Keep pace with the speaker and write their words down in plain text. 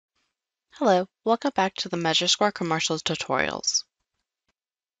Hello, welcome back to the MeasureSquare commercials tutorials.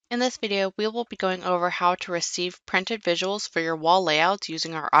 In this video, we will be going over how to receive printed visuals for your wall layouts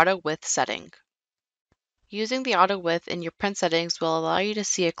using our AutoWidth setting. Using the AutoWidth in your print settings will allow you to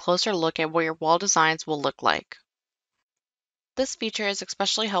see a closer look at what your wall designs will look like. This feature is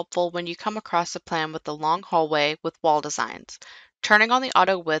especially helpful when you come across a plan with a long hallway with wall designs. Turning on the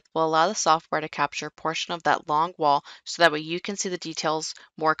AutoWidth will allow the software to capture a portion of that long wall so that way you can see the details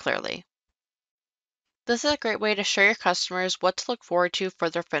more clearly. This is a great way to show your customers what to look forward to for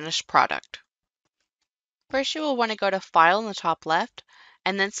their finished product. First, you will want to go to File in the top left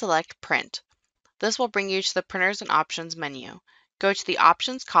and then select Print. This will bring you to the Printers and Options menu. Go to the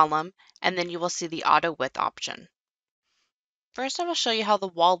Options column and then you will see the AutoWidth option. First, I will show you how the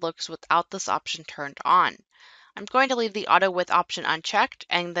wall looks without this option turned on. I'm going to leave the AutoWidth option unchecked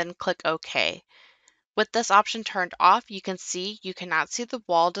and then click OK. With this option turned off, you cannot see the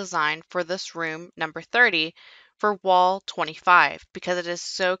wall design for this room number 30 for wall 25 because it is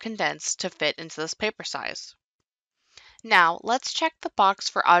so condensed to fit into this paper size. Now let's check the box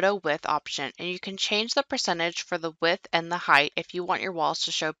for Auto Width option, and you can change the percentage for the width and the height if you want your walls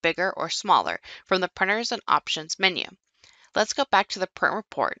to show bigger or smaller from the Printers and Options menu. Let's go back to the print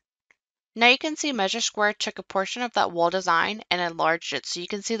report. Now you can see MeasureSquare took a portion of that wall design and enlarged it so you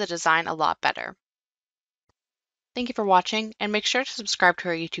can see the design a lot better. Thank you for watching, and make sure to subscribe to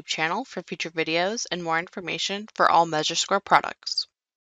our YouTube channel for future videos and more information for all MeasureSquare products.